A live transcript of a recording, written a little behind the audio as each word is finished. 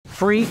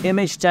Free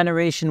image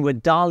generation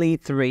with DALL-E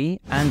 3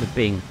 and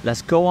Bing.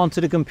 Let's go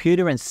onto the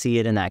computer and see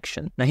it in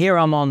action. Now here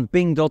I'm on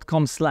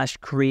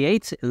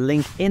bing.com/create,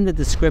 link in the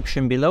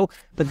description below.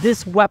 But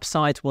this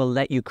website will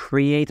let you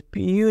create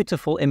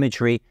beautiful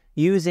imagery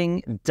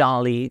using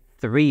DALL-E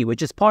 3,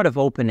 which is part of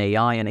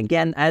OpenAI. And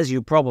again, as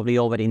you probably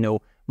already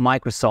know,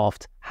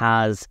 Microsoft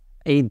has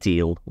a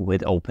deal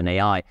with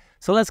OpenAI.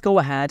 So let's go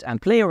ahead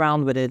and play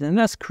around with it and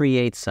let's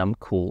create some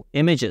cool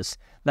images.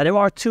 Now there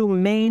are two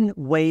main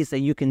ways that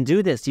you can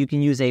do this. You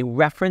can use a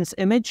reference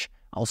image.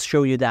 I'll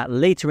show you that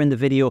later in the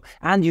video,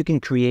 and you can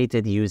create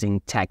it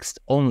using text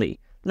only.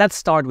 Let's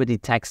start with the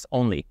text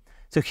only.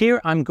 So here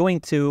I'm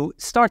going to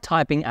start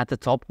typing at the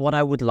top what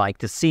I would like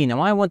to see. Now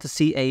I want to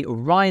see a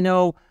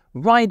rhino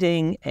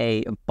riding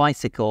a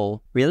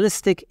bicycle,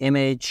 realistic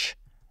image,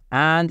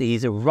 and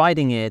he's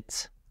riding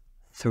it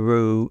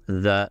through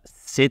the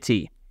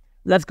city.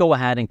 Let's go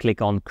ahead and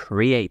click on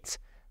create.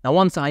 Now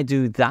once I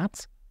do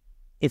that,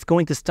 it's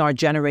going to start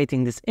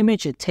generating this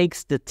image. It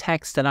takes the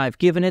text that I've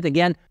given it.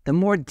 Again, the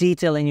more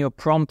detail in your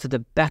prompt, the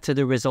better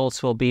the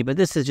results will be, but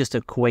this is just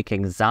a quick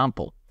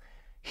example.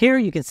 Here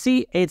you can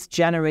see it's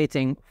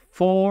generating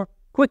 4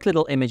 quick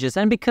little images,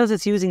 and because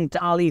it's using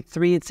DALL-E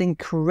 3, it's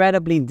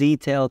incredibly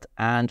detailed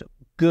and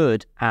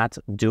good at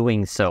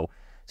doing so.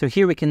 So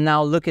here we can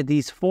now look at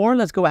these 4.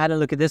 Let's go ahead and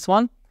look at this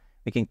one.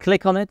 We can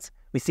click on it.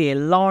 We see a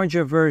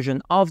larger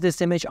version of this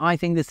image. I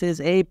think this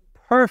is a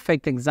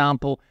perfect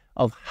example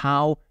of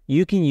how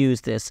you can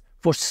use this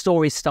for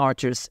story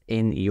starters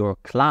in your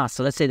class.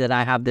 So let's say that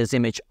I have this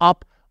image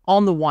up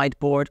on the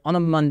whiteboard on a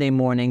Monday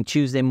morning,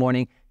 Tuesday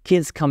morning.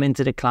 Kids come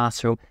into the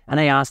classroom and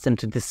I ask them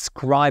to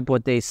describe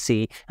what they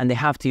see, and they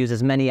have to use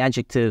as many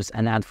adjectives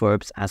and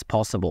adverbs as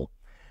possible.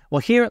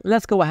 Well, here,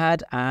 let's go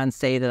ahead and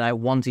say that I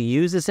want to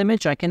use this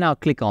image. I can now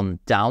click on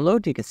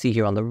download. You can see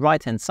here on the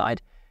right-hand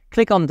side,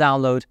 click on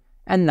download,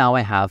 and now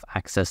I have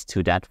access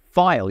to that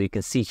file. You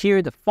can see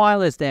here the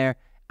file is there,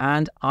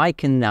 and I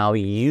can now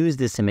use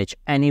this image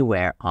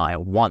anywhere I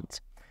want.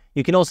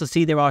 You can also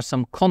see there are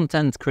some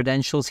content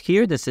credentials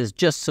here. This is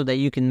just so that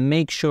you can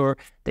make sure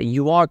that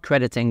you are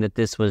crediting that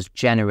this was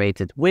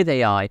generated with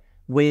AI,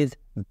 with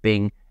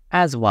Bing,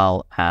 as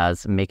well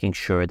as making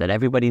sure that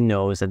everybody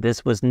knows that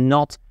this was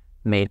not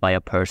made by a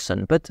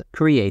person, but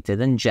created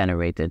and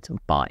generated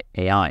by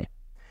AI.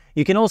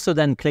 You can also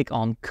then click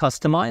on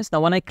Customize.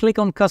 Now, when I click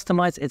on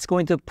Customize, it's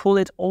going to pull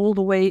it all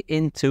the way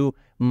into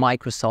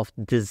Microsoft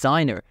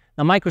Designer.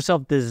 Now,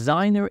 Microsoft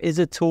Designer is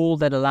a tool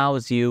that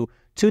allows you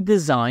to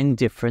design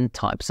different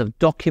types of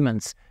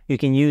documents. You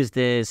can use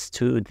this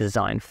to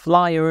design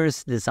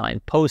flyers,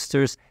 design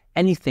posters,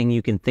 anything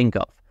you can think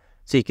of.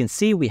 So you can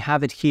see we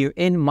have it here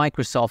in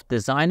Microsoft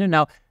Designer.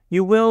 Now,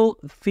 you will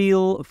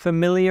feel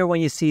familiar when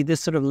you see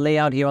this sort of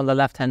layout here on the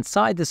left-hand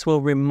side. This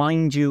will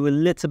remind you a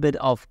little bit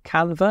of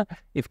Canva.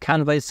 If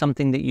Canva is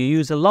something that you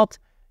use a lot,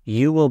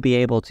 you will be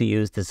able to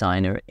use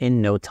Designer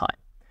in no time.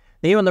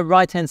 Now here on the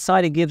right-hand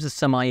side, it gives us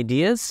some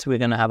ideas. We're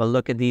going to have a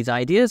look at these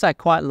ideas. I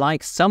quite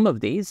like some of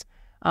these.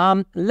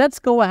 Let's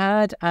go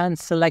ahead and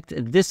select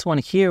this one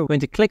here. We're going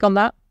to click on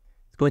that.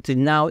 It's going to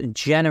now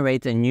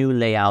generate a new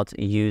layout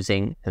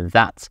using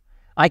that.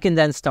 I can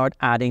then start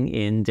adding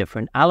in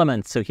different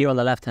elements. So here on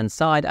the left-hand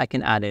side, I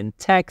can add in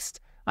text.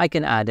 I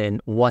can add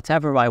in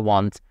whatever I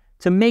want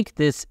to make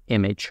this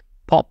image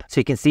pop.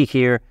 So you can see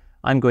here,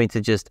 I'm going to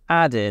just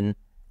add in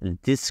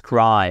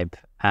describe,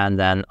 and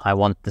then I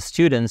want the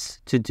students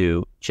to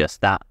do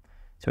just that.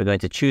 So we're going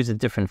to choose a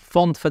different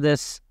font for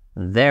this.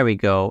 There we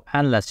go.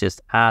 And let's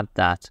just add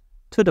that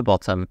to the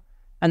bottom.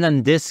 And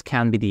then this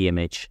can be the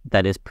image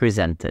that is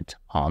presented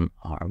on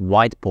our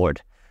whiteboard.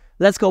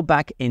 Let's go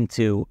back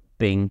into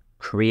Bing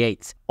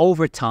Create.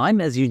 Over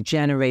time, as you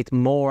generate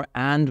more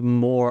and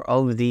more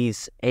of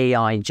these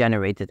AI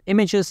generated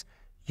images,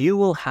 you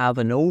will have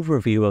an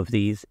overview of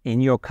these in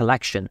your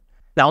collection.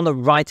 Now on the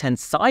right hand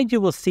side,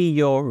 you will see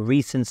your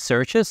recent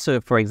searches.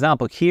 So for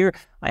example, here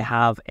I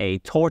have a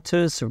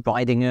tortoise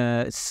riding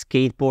a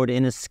skateboard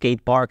in a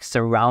skate park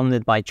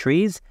surrounded by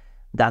trees.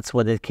 That's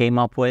what it came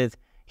up with.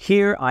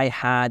 Here I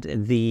had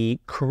the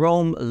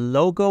Chrome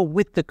logo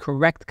with the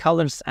correct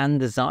colors and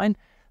design.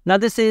 Now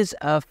this is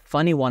a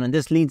funny one, and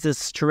this leads us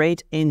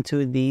straight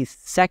into the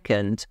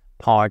second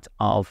part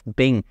of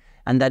Bing,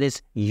 and that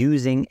is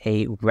using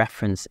a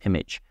reference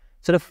image.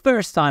 So the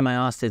first time I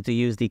asked it to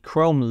use the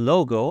Chrome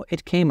logo,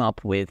 it came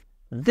up with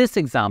this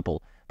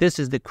example. This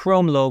is the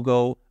Chrome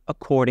logo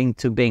according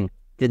to Bing.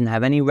 Didn't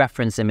have any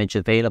reference image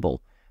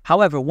available.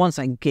 However, once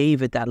I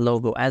gave it that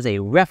logo as a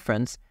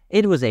reference,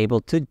 it was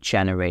able to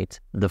generate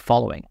the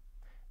following.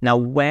 Now,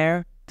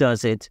 where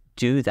does it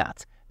do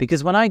that?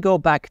 Because when I go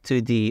back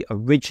to the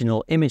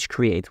original Image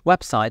Create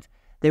website,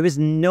 there is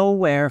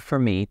nowhere for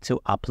me to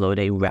upload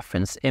a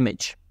reference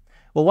image.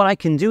 Well, what I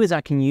can do is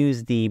I can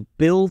use the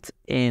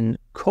built-in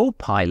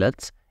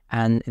Copilot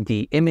and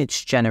the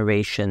image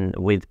generation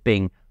with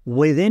Bing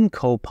within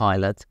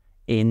Copilot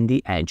in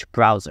the Edge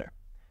browser.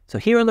 So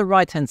here on the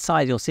right-hand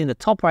side, you'll see in the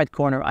top right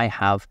corner, I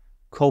have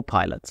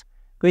Copilot.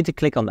 I'm going to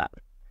click on that.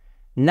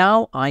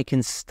 Now I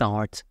can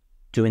start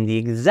doing the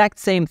exact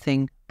same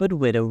thing, but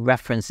with a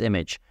reference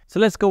image. So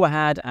let's go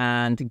ahead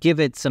and give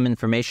it some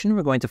information.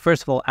 We're going to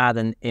first of all add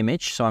an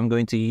image. So I'm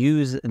going to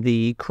use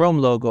the Chrome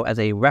logo as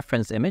a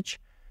reference image.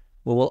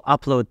 We will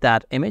upload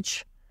that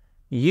image.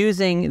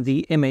 Using the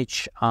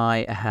image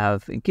I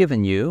have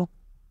given you,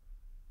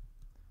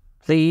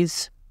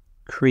 please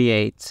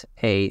create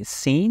a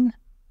scene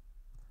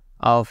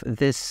of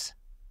this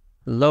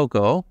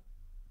logo.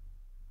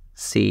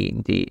 See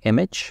the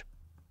image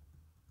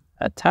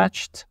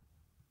attached,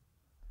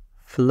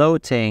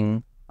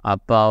 floating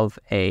above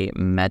a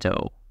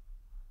meadow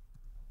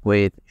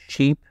with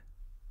sheep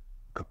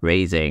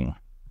grazing.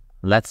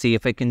 Let's see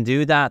if it can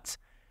do that.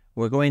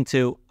 We're going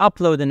to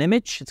upload an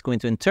image. It's going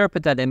to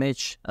interpret that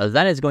image.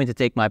 Then it's going to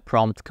take my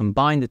prompt,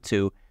 combine the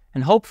two,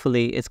 and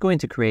hopefully it's going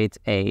to create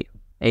a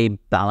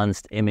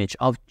balanced image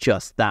of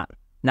just that.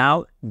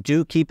 Now,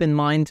 do keep in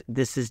mind,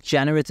 this is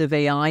generative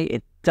AI.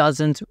 It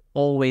doesn't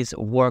always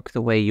work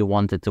the way you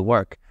want it to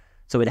work.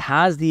 So it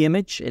has the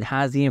image, it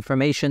has the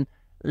information.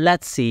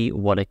 Let's see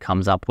what it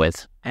comes up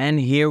with. And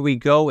here we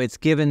go. It's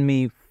given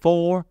me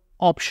 4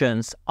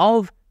 options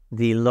of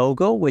the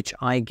logo, which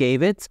I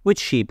gave it, with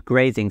sheep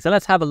grazing. So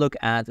let's have a look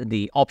at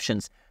the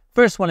options.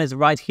 First one is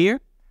right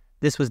here.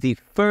 This was the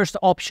first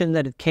option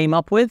that it came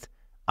up with.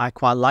 I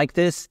quite like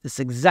this. This is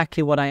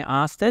exactly what I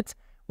asked it.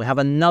 We have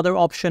another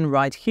option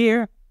right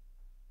here.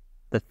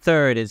 The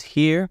third is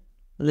here.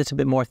 A little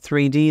bit more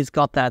 3D. It's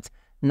got that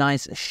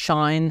nice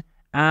shine.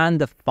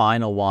 And the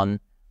final one,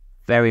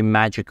 very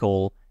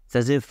magical. It's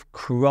as if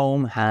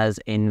Chrome has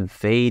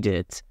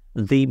invaded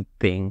the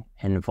Bing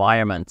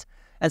environment.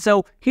 And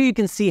so here you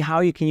can see how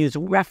you can use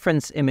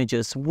reference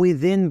images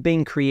within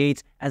Bing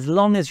Create as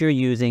long as you're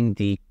using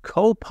the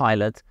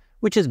Copilot,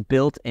 which is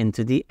built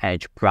into the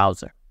Edge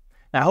browser.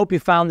 Now, I hope you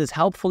found this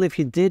helpful. If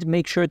you did,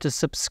 make sure to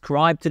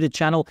subscribe to the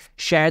channel,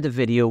 share the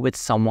video with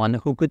someone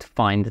who could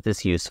find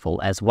this useful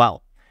as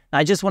well. Now,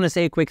 I just want to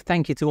say a quick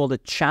thank you to all the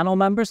channel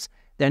members.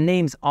 Their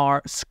names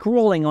are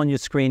scrolling on your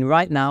screen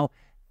right now.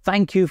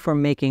 Thank you for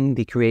making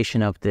the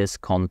creation of this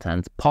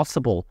content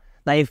possible.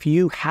 Now, if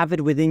you have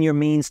it within your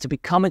means to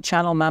become a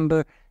channel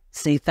member,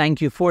 say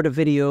thank you for the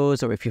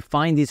videos, or if you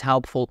find these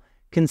helpful,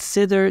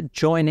 consider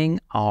joining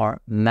our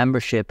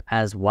membership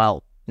as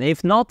well. And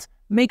if not,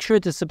 make sure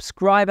to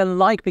subscribe and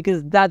like,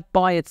 because that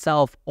by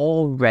itself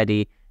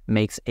already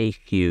makes a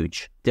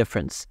huge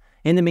difference.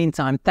 In the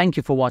meantime, thank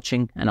you for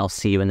watching, and I'll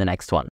see you in the next one.